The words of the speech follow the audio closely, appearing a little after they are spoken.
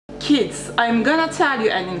Kids, I'm gonna tell you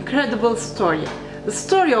an incredible story. The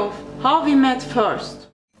story of how we met first.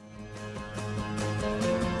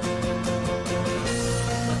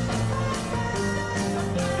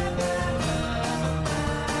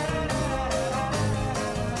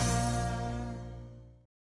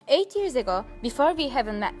 Eight years ago, before we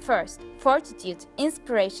even met first, fortitude,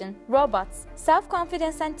 inspiration, robots,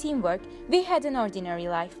 self-confidence and teamwork, we had an ordinary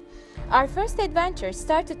life. Our first adventure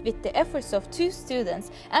started with the efforts of two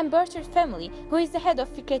students and Burchard family, who is the head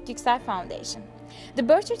of Fikret Yüksel Foundation. The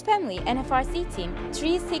Burchard family NFRC team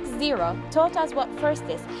 360 taught us what FIRST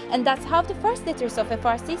is, and that's how the first letters of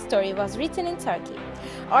FRC story was written in Turkey.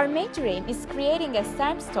 Our major aim is creating a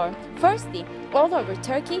sandstorm, firstly all over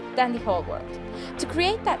Turkey, then the whole world. To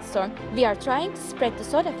create that storm, we are trying to spread the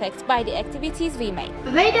soda effect by the activities we made.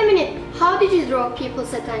 Wait a minute, how did you draw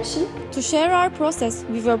people's attention? To share our process,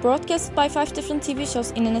 we were broadcast by 5 different TV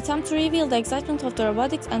shows in an attempt to reveal the excitement of the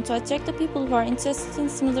robotics and to attract the people who are interested in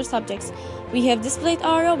similar subjects. We have displayed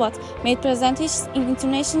our robots, made presentations in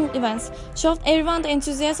international events, showed everyone the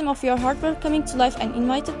enthusiasm of your hard work coming to life and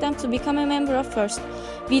invited them to become a member of FIRST.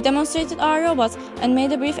 We demonstrated our robots and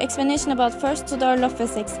made a brief explanation about FIRST to their love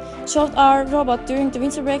physics, showed our robot during the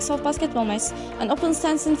winter breaks of basketball matches, and opened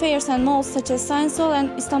stands in fairs and malls such as Science Hall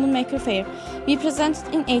and Istanbul Maker Fair. We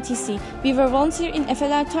presented in ATC. We were volunteer in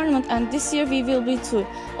FLL tournament and this year we will be too.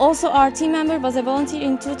 Also, our team member was a volunteer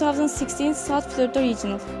in 2016 South Florida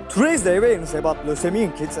Regional. To raise the awareness about leukemia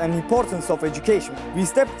in kids and importance of education, we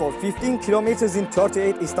stepped for 15 kilometers in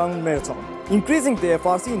 38 Istanbul Marathon. Increasing the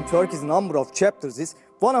FRC in Turkey's number of chapters is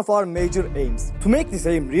one of our major aims. To make this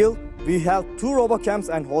aim real, we held 2 RoboCamps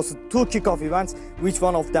and hosted 2 kickoff events, which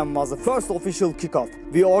one of them was the first official kickoff.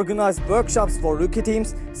 We organized workshops for rookie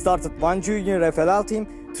teams, started 1 junior FLL team,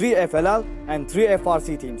 3 FLL and 3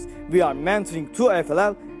 FRC teams. We are mentoring 2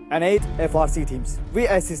 FLL and 8 FRC teams. We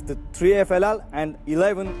assisted 3 FLL and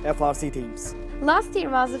 11 FRC teams. Last year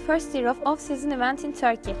was the first year of off-season event in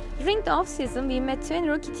Turkey. During the off-season, we met 20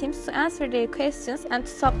 rookie teams to answer their questions and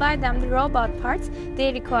to supply them the robot parts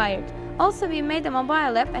they required. Also, we made a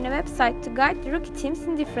mobile app and a website to guide the rookie teams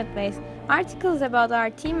in different ways. Articles about our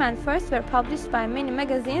team and FIRST were published by many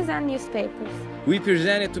magazines and newspapers. We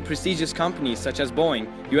presented to prestigious companies such as Boeing,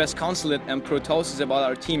 US Consulate and Protosis about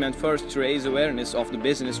our team and FIRST to raise awareness of the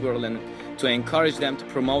business world and to encourage them to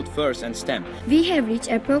promote FIRST and STEM. We have reached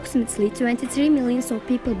approximately 23 millions of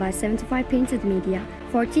people by 75 printed media,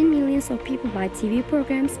 14 millions of people by TV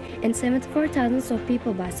programs, and 74,000 of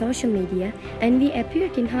people by social media, and we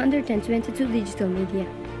appeared in 122 digital media.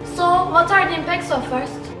 So, what are the impacts of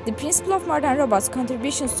FIRST? The principle of modern robots'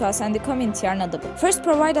 contributions to us and the community are notable. First,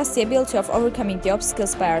 provide us the ability of overcoming the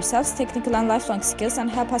obstacles by ourselves, technical and lifelong skills, and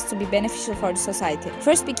help us to be beneficial for the society.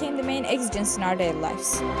 First became the main exigence in our daily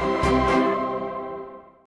lives.